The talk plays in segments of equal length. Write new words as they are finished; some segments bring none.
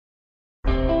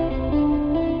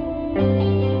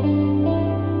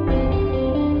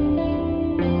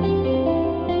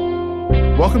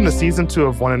Welcome to Season 2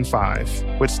 of 1 in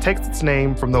 5, which takes its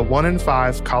name from the 1 in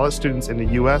 5 college students in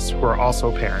the U.S. who are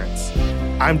also parents.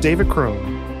 I'm David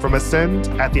Kroon from Ascend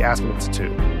at the Aspen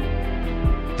Institute.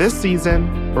 This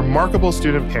season, remarkable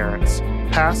student parents,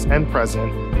 past and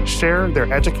present, share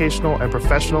their educational and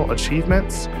professional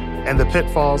achievements and the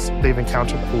pitfalls they've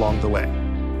encountered along the way.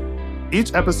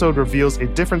 Each episode reveals a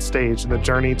different stage in the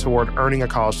journey toward earning a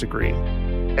college degree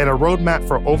and a roadmap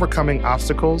for overcoming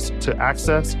obstacles to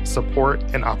access, support,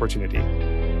 and opportunity.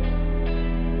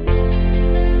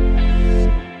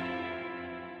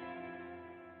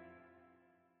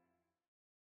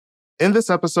 In this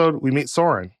episode, we meet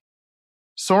Soren.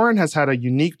 Soren has had a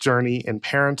unique journey in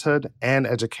parenthood and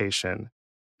education.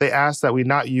 They ask that we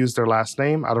not use their last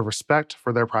name out of respect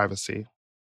for their privacy.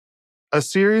 A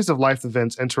series of life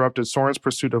events interrupted Soren's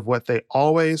pursuit of what they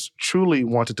always truly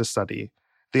wanted to study,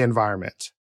 the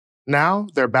environment. Now,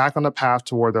 they're back on the path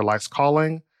toward their life's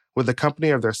calling with the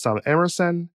company of their son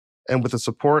Emerson and with the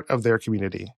support of their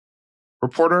community.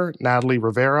 Reporter Natalie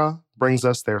Rivera brings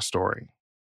us their story.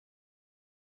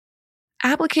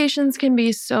 Applications can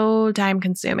be so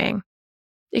time-consuming.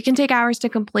 It can take hours to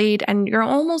complete, and you're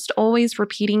almost always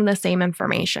repeating the same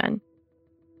information.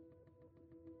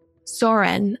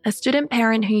 Soren, a student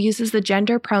parent who uses the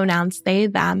gender pronouns they,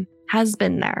 them, has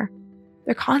been there.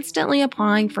 They're constantly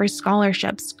applying for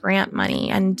scholarships, grant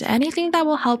money, and anything that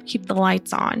will help keep the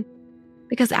lights on,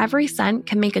 because every cent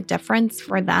can make a difference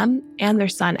for them and their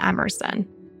son Emerson.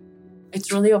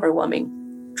 It's really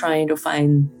overwhelming trying to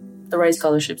find the right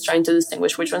scholarships, trying to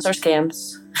distinguish which ones are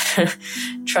scams,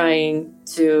 trying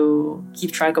to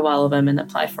keep track of all of them and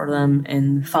apply for them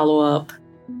and follow up.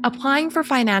 Applying for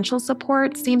financial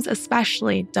support seems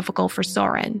especially difficult for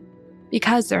Soren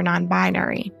because they're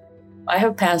non-binary. I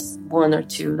have passed one or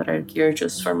two that are geared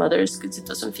just for mothers because it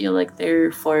doesn't feel like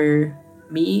they're for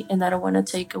me, and I don't want to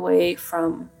take away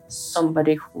from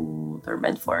somebody who they're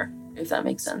meant for, if that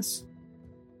makes sense.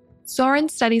 Soren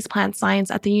studies plant science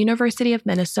at the University of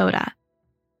Minnesota.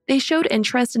 They showed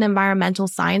interest in environmental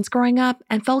science growing up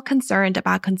and felt concerned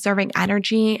about conserving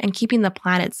energy and keeping the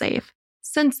planet safe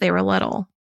since they were little.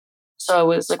 So I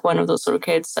was like one of those little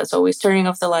kids that's always turning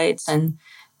off the lights and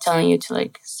telling you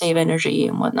to save energy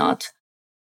and whatnot.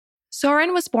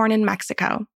 Soren was born in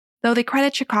Mexico, though they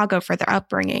credit Chicago for their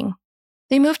upbringing.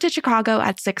 They moved to Chicago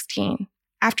at 16,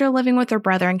 after living with their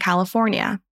brother in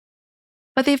California.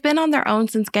 But they've been on their own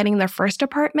since getting their first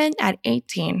apartment at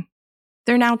 18.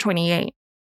 They're now 28.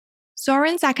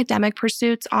 Soren's academic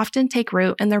pursuits often take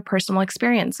root in their personal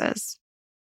experiences.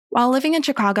 While living in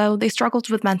Chicago, they struggled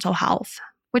with mental health,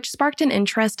 which sparked an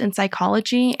interest in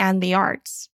psychology and the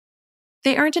arts.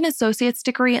 They earned an associate's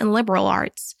degree in liberal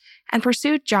arts and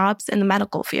pursued jobs in the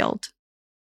medical field.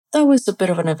 That was a bit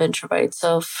of an adventure by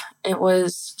itself. It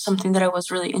was something that I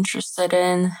was really interested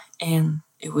in, and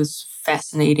it was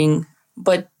fascinating.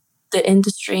 But the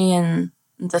industry and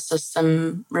the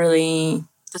system really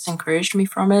disencouraged me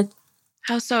from it.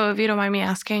 How so, if you don't mind me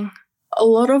asking? A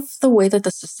lot of the way that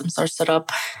the systems are set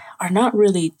up are not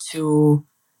really to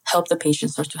help the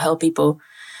patients or to help people.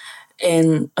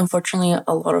 And unfortunately,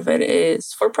 a lot of it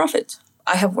is for profit.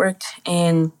 I have worked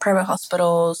in private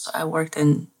hospitals. I worked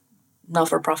in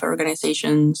not-for-profit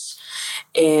organizations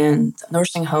and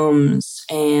nursing homes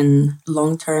and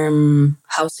long-term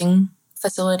housing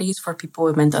facilities for people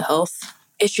with mental health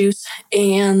issues.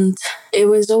 And it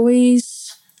was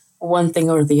always one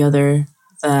thing or the other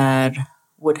that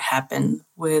would happen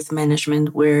with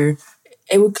management where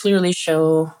it would clearly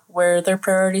show where their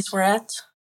priorities were at.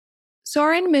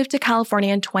 Soren moved to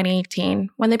California in 2018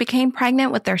 when they became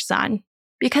pregnant with their son.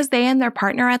 Because they and their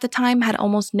partner at the time had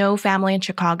almost no family in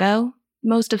Chicago,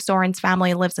 most of Soren's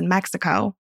family lives in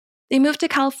Mexico, they moved to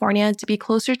California to be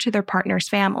closer to their partner's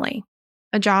family.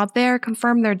 A job there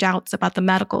confirmed their doubts about the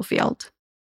medical field.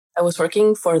 I was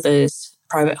working for this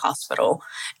private hospital.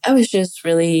 I was just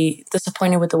really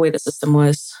disappointed with the way the system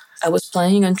was. I was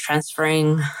planning on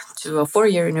transferring to a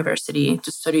 4-year university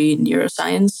to study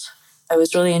neuroscience. I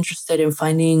was really interested in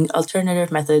finding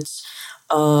alternative methods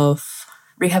of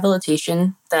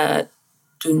rehabilitation that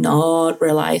do not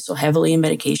rely so heavily on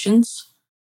medications.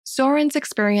 Soren's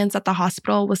experience at the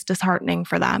hospital was disheartening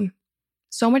for them,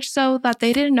 so much so that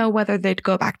they didn't know whether they'd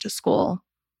go back to school,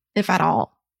 if at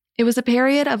all. It was a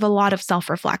period of a lot of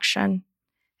self-reflection,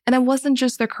 and it wasn't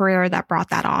just their career that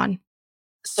brought that on.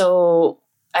 So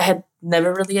I had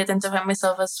never really identified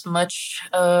myself as much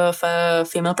of a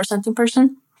female-presenting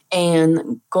person,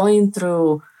 and going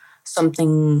through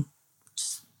something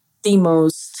the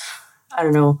most,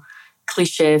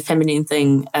 cliche feminine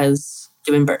thing as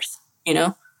giving birth,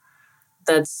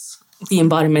 That's the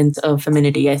embodiment of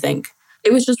femininity, I think.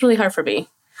 it was just really hard for me.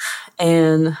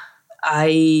 And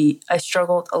I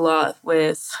struggled a lot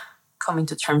with coming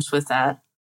to terms with that.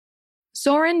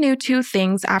 Soren knew two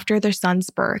things after their son's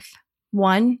birth.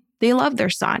 One, they loved their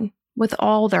son with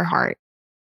all their heart.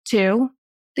 Two,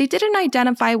 they didn't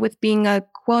identify with being a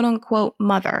quote-unquote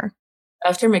mother.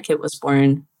 After my kid was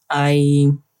born,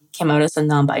 I came out as a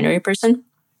non-binary person.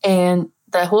 And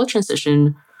that whole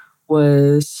transition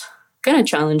was kind of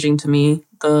challenging to me.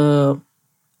 The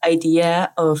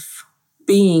idea of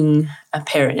being a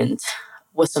parent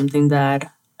was something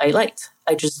that I liked.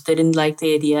 I just didn't like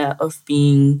the idea of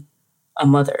being a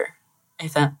mother,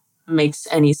 if that makes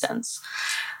any sense.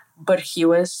 But he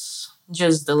was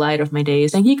just the light of my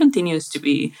days, and he continues to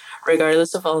be,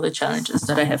 regardless of all the challenges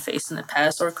that I have faced in the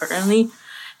past or currently.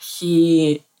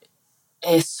 He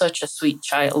is such a sweet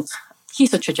child.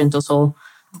 He's such a gentle soul,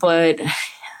 but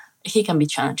he can be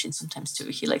challenging sometimes too.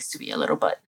 He likes to be a little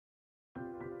butt.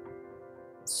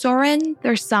 Soren,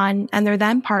 their son, and their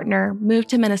then partner moved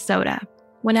to Minnesota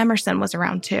when Emerson was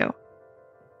around too.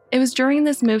 It was during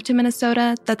this move to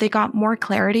Minnesota that they got more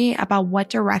clarity about what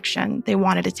direction they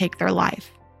wanted to take their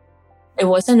life. It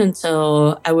wasn't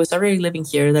until I was already living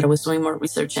here that I was doing more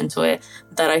research into it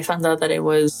that I found out that it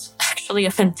was actually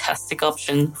a fantastic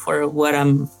option for what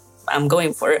I'm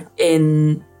going for.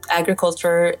 In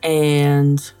agriculture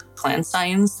and plant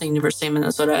science, the University of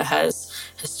Minnesota has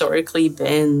historically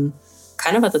been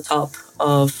kind of at the top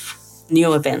of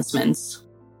new advancements.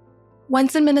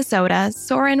 Once in Minnesota,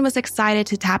 Soren was excited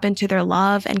to tap into their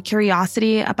love and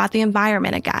curiosity about the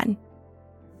environment again.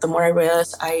 The more I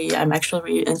realized I'm actually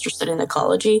really interested in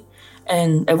ecology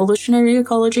and evolutionary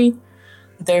ecology.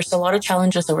 There's a lot of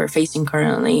challenges that we're facing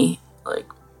currently, like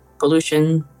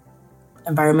pollution,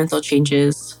 environmental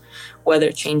changes,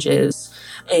 weather changes,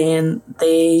 and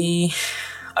they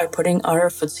are putting our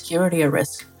food security at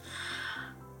risk.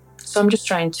 So I'm just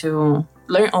trying to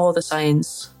learn all the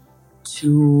science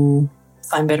to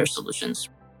find better solutions.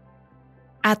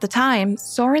 At the time,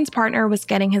 Soren's partner was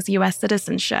getting his U.S.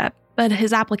 citizenship, but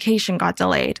his application got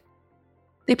delayed.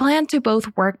 They planned to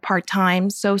both work part-time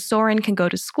so Soren can go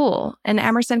to school and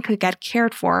Emerson could get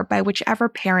cared for by whichever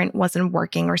parent wasn't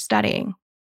working or studying.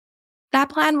 That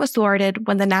plan was thwarted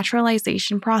when the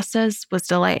naturalization process was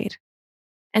delayed.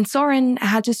 And Soren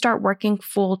had to start working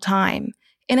full-time,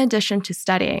 in addition to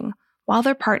studying, while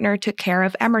their partner took care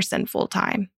of Emerson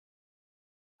full-time.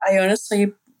 I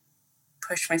honestly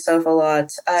push myself a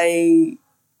lot. I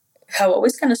have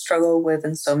always kind of struggled with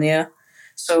insomnia.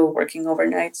 So working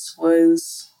overnights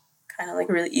was kind of like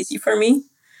really easy for me.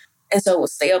 And so I would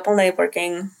stay up all night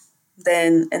working.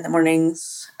 Then in the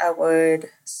mornings, I would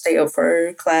stay up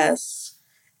for class.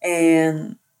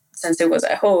 And since it was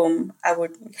at home, I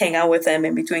would hang out with him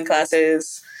in between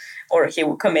classes, or he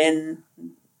would come in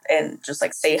and just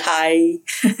like say hi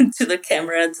to the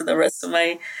camera, to the rest of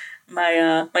my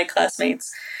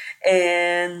classmates,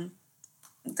 and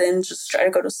then just try to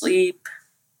go to sleep,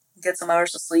 get some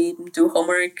hours of sleep, do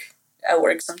homework at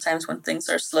work sometimes when things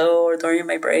are slow or during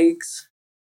my breaks.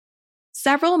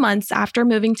 Several months after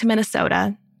moving to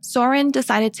Minnesota, Soren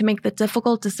decided to make the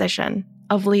difficult decision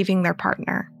of leaving their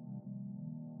partner.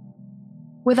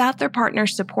 Without their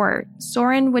partner's support,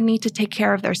 Soren would need to take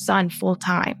care of their son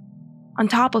full-time, on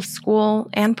top of school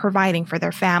and providing for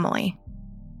their family.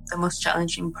 The most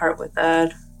challenging part with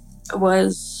that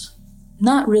was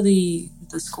not really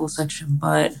the school section,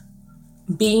 but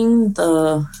being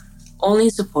the only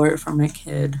support for my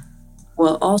kid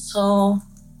while also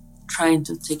trying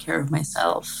to take care of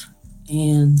myself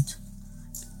and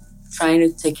trying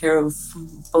to take care of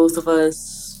both of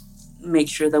us, make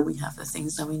sure that we have the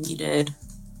things that we needed,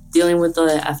 dealing with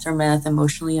the aftermath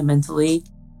emotionally and mentally.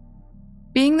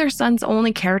 Being their son's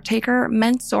only caretaker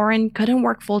meant Soren couldn't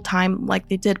work full-time like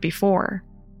they did before.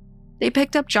 They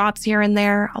picked up jobs here and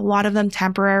there, a lot of them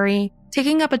temporary,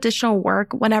 taking up additional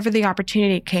work whenever the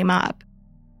opportunity came up.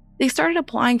 They started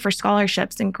applying for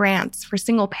scholarships and grants for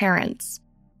single parents,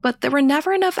 but there were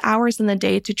never enough hours in the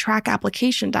day to track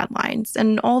application deadlines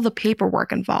and all the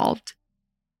paperwork involved.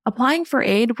 Applying for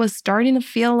aid was starting to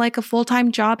feel like a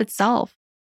full-time job itself.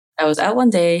 I was out one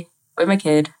day with my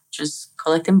kid, just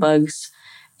collecting bugs,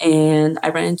 and I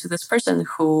ran into this person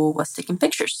who was taking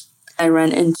pictures. I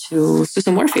ran into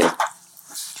Susan Warfield,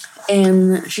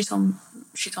 and she told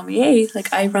me, hey,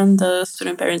 like, I run the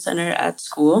Student Parent Center at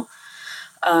school.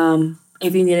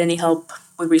 If you need any help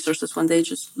with resources one day,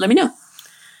 just let me know.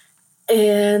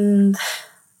 And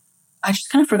I just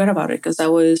kind of forgot about it because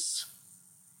that was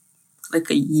like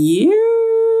a year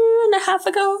and a half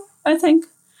ago, I think.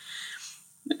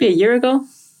 Maybe a year ago.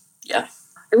 Yeah.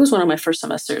 It was one of my first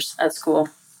semesters at school.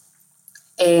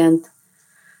 And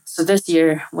So this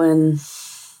year, when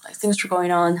things were going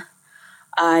on,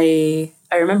 I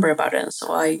remember about it.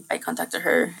 So I contacted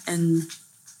her, and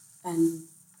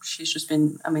she's just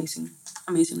been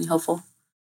amazingly helpful.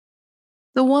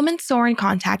 The woman Soren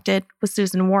contacted was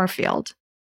Susan Warfield.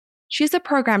 She's a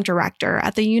program director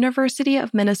at the University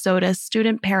of Minnesota's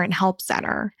Student Parent Help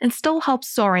Center and still helps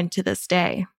Soren to this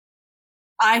day.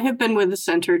 I have been with the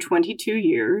center 22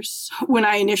 years. When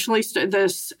I initially started,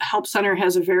 this help center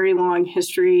has a very long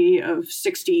history of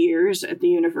 60 years at the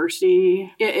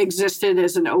university. It existed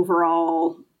as an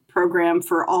overall program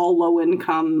for all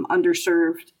low-income,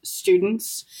 underserved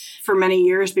students for many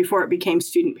years before it became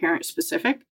student-parent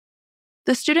specific.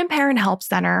 The Student Parent Help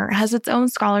Center has its own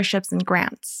scholarships and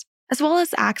grants, as well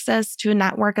as access to a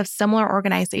network of similar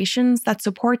organizations that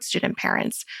support student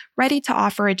parents ready to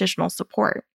offer additional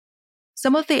support.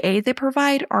 Some of the aid they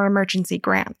provide are emergency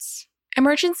grants.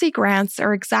 Emergency grants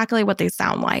are exactly what they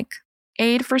sound like: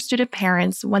 aid for student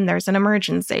parents when there's an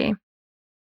emergency.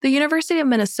 The University of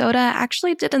Minnesota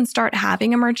actually didn't start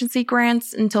having emergency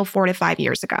grants until 4 to 5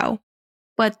 years ago.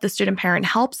 But the Student Parent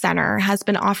Help Center has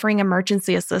been offering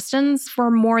emergency assistance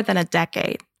for more than a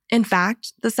decade. In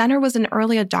fact, the center was an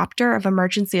early adopter of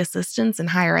emergency assistance in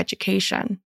higher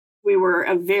education. We were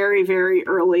a very, very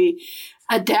early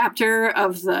adapter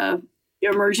of the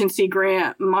emergency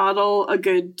grant model a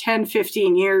good 10,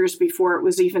 15 years before it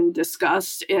was even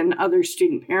discussed in other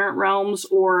student parent realms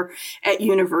or at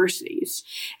universities.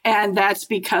 And that's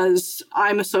because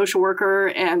I'm a social worker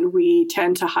and we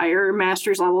tend to hire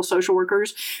master's level social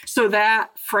workers. So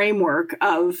that framework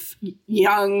of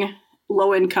young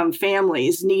low-income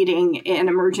families needing an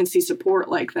emergency support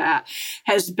like that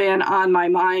has been on my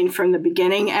mind from the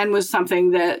beginning and was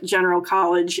something that General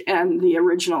College and the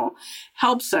original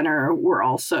Help Center were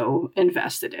also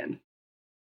invested in.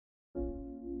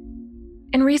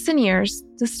 In recent years,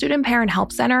 the Student Parent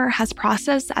Help Center has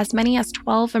processed as many as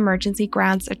 12 emergency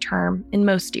grants a term in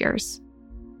most years.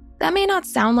 That may not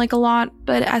sound like a lot,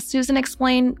 but as Susan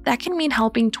explained, that can mean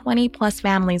helping 20 plus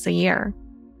families a year.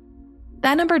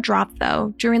 That number dropped,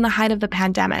 though, during the height of the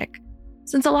pandemic,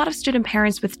 since a lot of student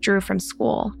parents withdrew from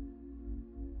school.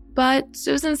 But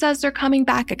Susan says they're coming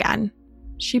back again.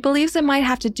 She believes it might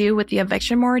have to do with the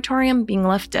eviction moratorium being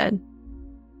lifted.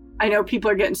 I know people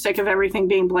are getting sick of everything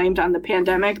being blamed on the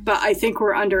pandemic, but I think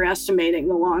we're underestimating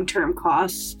the long-term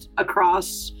cost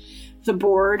across the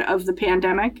board of the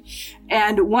pandemic.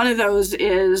 And one of those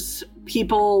is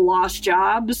people lost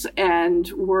jobs and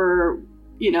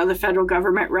the federal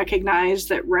government recognized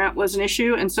that rent was an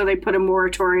issue, and so they put a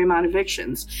moratorium on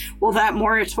evictions. Well, that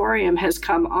moratorium has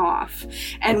come off,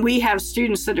 and we have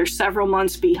students that are several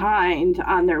months behind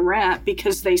on their rent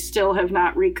because they still have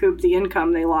not recouped the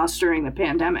income they lost during the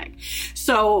pandemic.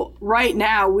 So right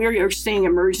now, we are seeing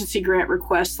emergency grant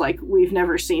requests like we've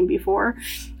never seen before.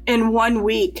 In 1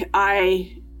 week,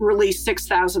 I release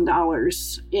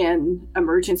 $6,000 in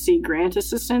emergency grant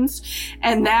assistance.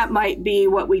 And that might be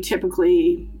what we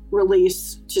typically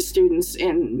release to students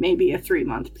in maybe a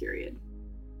 3-month period.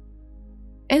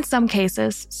 In some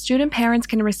cases, student parents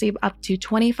can receive up to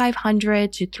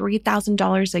 $2,500 to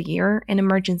 $3,000 a year in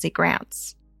emergency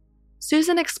grants.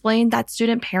 Susan explained that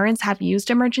student parents have used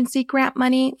emergency grant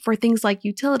money for things like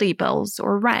utility bills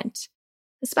or rent,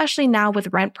 especially now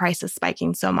with rent prices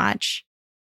spiking so much.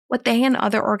 What they and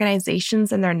other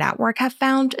organizations in their network have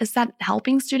found is that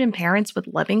helping student parents with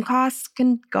living costs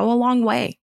can go a long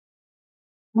way.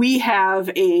 We have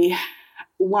a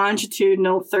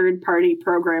longitudinal third-party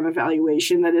program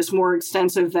evaluation that is more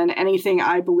extensive than anything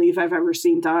I believe I've ever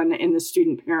seen done in the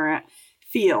student parent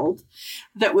field,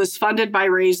 that was funded by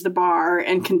Raise the Bar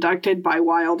and conducted by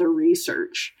Wilder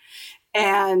Research.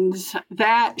 And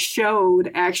that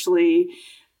showed actually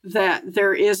that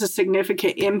there is a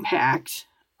significant impact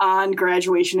on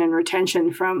graduation and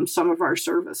retention from some of our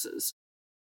services.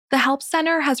 The Help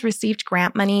Center has received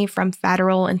grant money from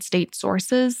federal and state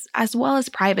sources, as well as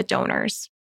private donors.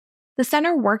 The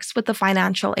center works with the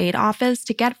Financial Aid Office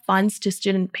to get funds to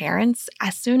student parents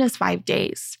as soon as 5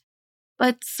 days.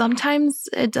 But sometimes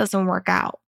it doesn't work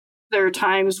out. There are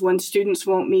times when students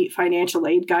won't meet financial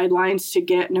aid guidelines to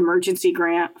get an emergency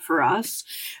grant for us.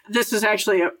 This is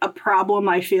actually a problem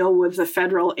I feel with the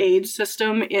federal aid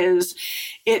system is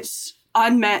its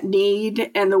unmet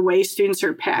need and the way students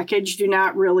are packaged do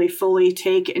not really fully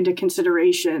take into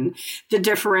consideration the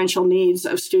differential needs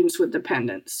of students with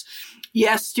dependents.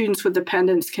 Yes, students with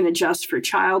dependents can adjust for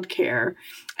childcare,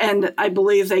 and I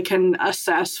believe they can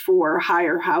assess for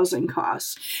higher housing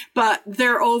costs. But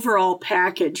their overall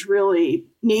package really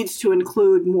needs to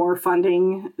include more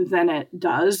funding than it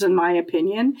does, in my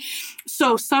opinion.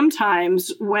 So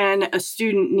sometimes when a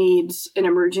student needs an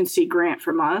emergency grant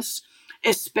from us,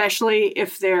 especially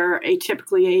if they're a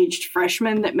typically aged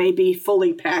freshman that may be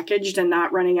fully packaged and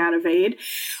not running out of aid,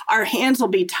 our hands will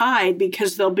be tied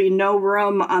because there'll be no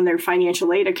room on their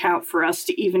financial aid account for us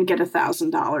to even get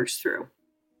 $1,000 through.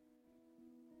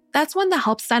 That's when the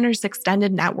Help Center's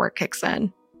extended network kicks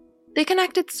in. They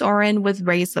connected Soren with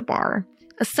Raise the Bar,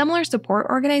 a similar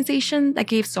support organization that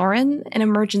gave Soren an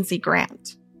emergency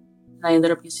grant. I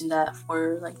ended up using that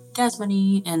for gas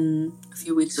money and a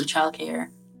few weeks of childcare.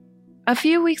 A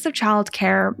few weeks of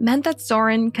childcare meant that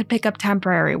Soren could pick up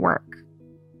temporary work.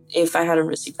 If I hadn't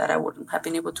received that, I wouldn't have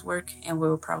been able to work, and we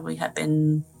would probably have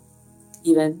been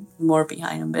even more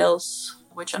behind on bills,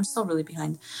 which I'm still really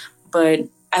behind. But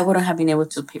I wouldn't have been able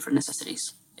to pay for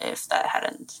necessities if that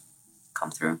hadn't come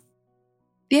through.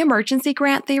 The emergency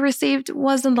grant they received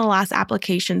wasn't the last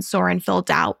application Soren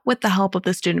filled out with the help of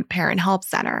the Student Parent Help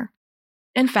Center.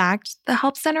 In fact, the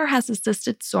Help Center has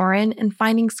assisted Soren in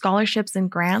finding scholarships and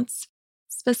grants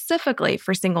specifically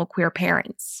for single queer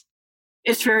parents.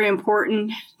 It's very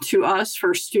important to us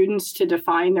for students to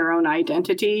define their own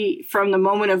identity. From the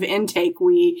moment of intake,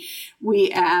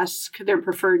 we ask their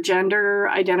preferred gender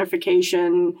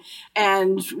identification,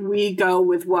 and we go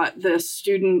with what the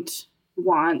student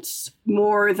wants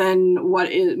more than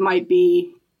what it might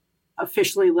be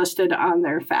officially listed on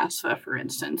their FAFSA, for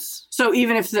instance. So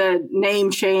even if the name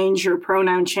change or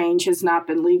pronoun change has not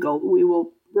been legal, we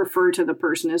will refer to the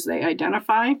person as they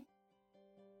identify.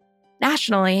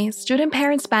 Nationally, student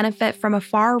parents benefit from a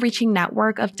far-reaching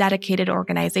network of dedicated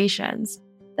organizations.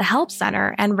 The Help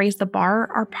Center and Raise the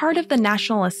Bar are part of the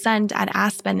National Ascend at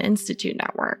Aspen Institute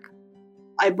network.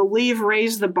 I believe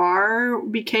Raise the Bar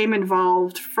became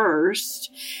involved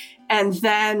first and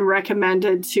then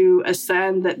recommended to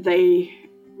Ascend that they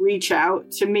reach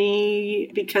out to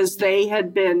me because they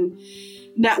had been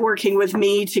networking with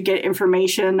me to get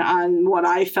information on what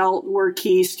I felt were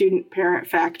key student-parent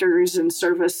factors and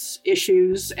service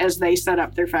issues as they set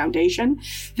up their foundation.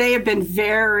 They have been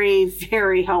very,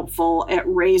 very helpful at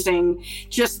raising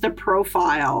just the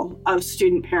profile of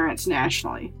student parents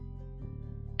nationally.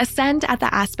 Ascend at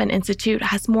the Aspen Institute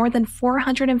has more than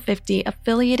 450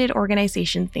 affiliated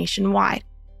organizations nationwide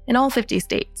in all 50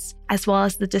 states, as well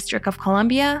as the District of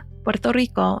Columbia, Puerto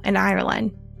Rico, and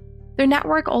Ireland. Their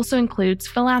network also includes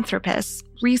philanthropists,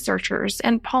 researchers,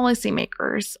 and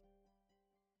policymakers.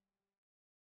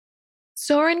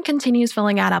 Soren continues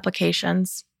filling out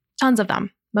applications, tons of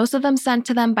them, most of them sent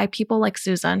to them by people like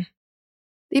Susan.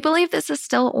 They believe this is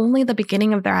still only the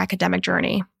beginning of their academic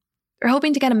journey. They're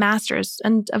hoping to get a master's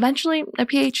and eventually a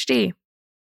PhD.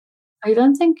 I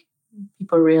don't think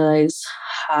people realize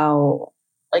how,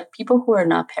 people who are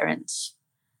not parents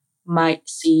might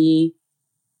see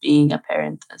being a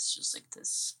parent as just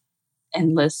this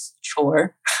endless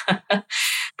chore.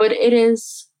 But it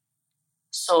is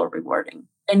so rewarding.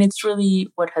 And it's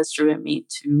really what has driven me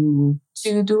to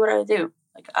do what I do.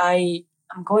 I'm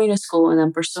going to school and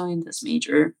I'm pursuing this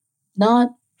major,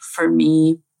 not for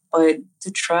me, but to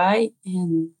try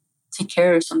and take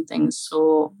care of some things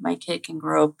so my kid can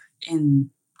grow up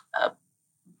in a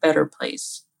better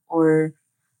place, or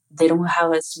they don't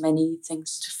have as many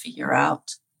things to figure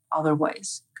out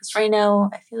otherwise. Because right now,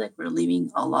 I feel like we're leaving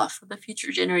a lot for the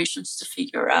future generations to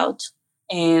figure out,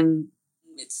 and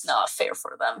it's not fair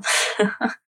for them.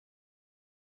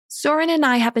 Soren and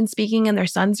I have been speaking in their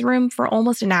son's room for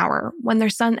almost an hour when their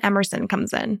son Emerson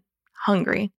comes in,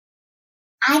 hungry.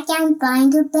 I can't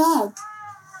find the bed.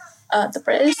 The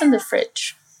bread is in the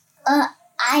fridge.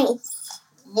 I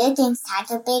looked inside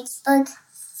the big book.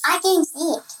 I didn't see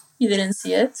it. You didn't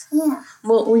see it? Yeah.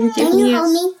 Well, will you give Can me... you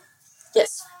help me?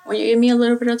 Yes. Will you give me a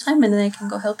little bit of time and then I can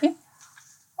go help you?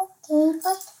 Okay,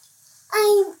 but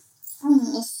I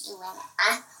miss you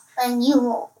when you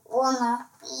will not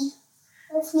be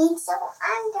with me, so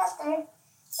I'm just there to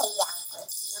hang out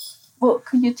with you. Well,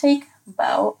 could you take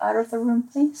Bao out of the room,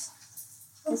 please?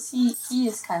 Because he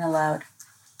is kind of loud.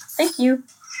 Thank you.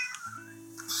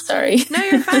 Sorry. No,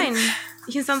 you're fine.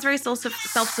 He sounds very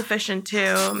self-sufficient,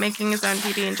 too, making his own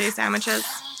PB&J sandwiches.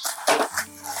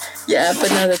 Yeah,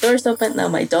 but now the door's open. Now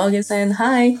my dog is in.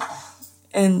 Hi.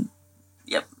 And,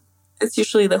 yep, it's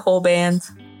usually the whole band.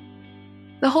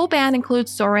 The whole band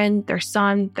includes Soren, their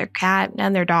son, their cat,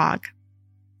 and their dog.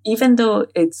 Even though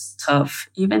it's tough,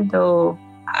 even though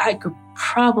I could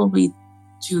probably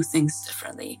do things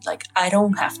differently, I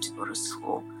don't have to go to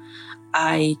school.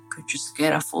 I could just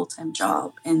get a full-time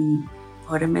job and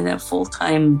put him in a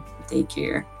full-time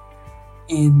daycare.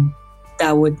 And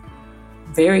that would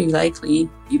very likely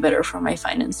be better for my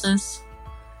finances.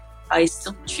 I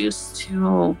still choose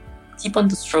to keep on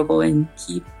the struggle and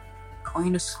keep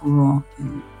going to school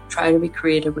and try to be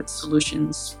creative with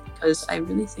solutions, because I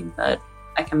really think that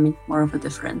I can make more of a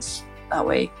difference that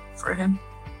way for him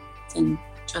than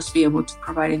just be able to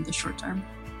provide in the short term.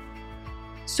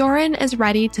 Soren is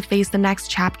ready to face the next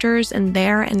chapters in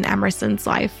their and Emerson's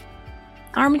life,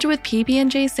 armed with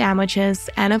PB&J sandwiches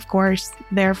and, of course,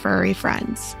 their furry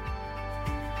friends.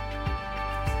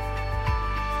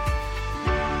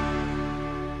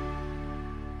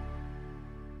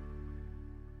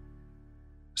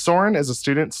 Soren is a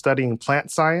student studying plant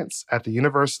science at the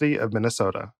University of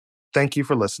Minnesota. Thank you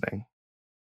for listening.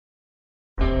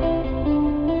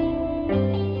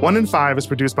 1 in 5 is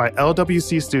produced by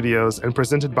LWC Studios and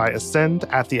presented by Ascend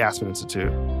at the Aspen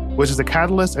Institute, which is a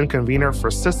catalyst and convener for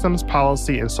systems,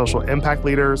 policy, and social impact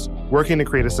leaders working to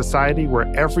create a society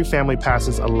where every family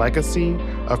passes a legacy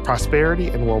of prosperity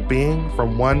and well-being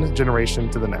from one generation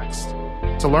to the next.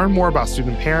 To learn more about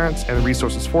student parents and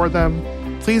resources for them,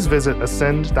 please visit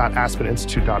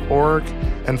ascend.aspeninstitute.org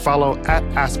and follow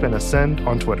 @AspenAscend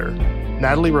on Twitter.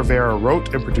 Natalie Rivera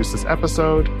wrote and produced this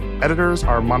episode. Editors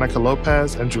are Monica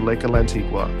Lopez and Juleka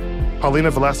Lantigua.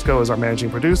 Paulina Valesco is our managing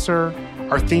producer.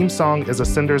 Our theme song is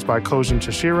Ascenders by Kojin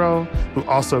Chishiro, who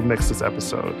also mixed this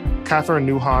episode. Catherine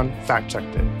Newhan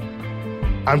fact-checked it.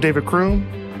 I'm David Kroom.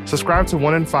 Subscribe to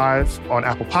 1 in 5 on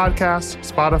Apple Podcasts,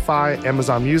 Spotify,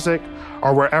 Amazon Music,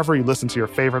 or wherever you listen to your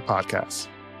favorite podcasts.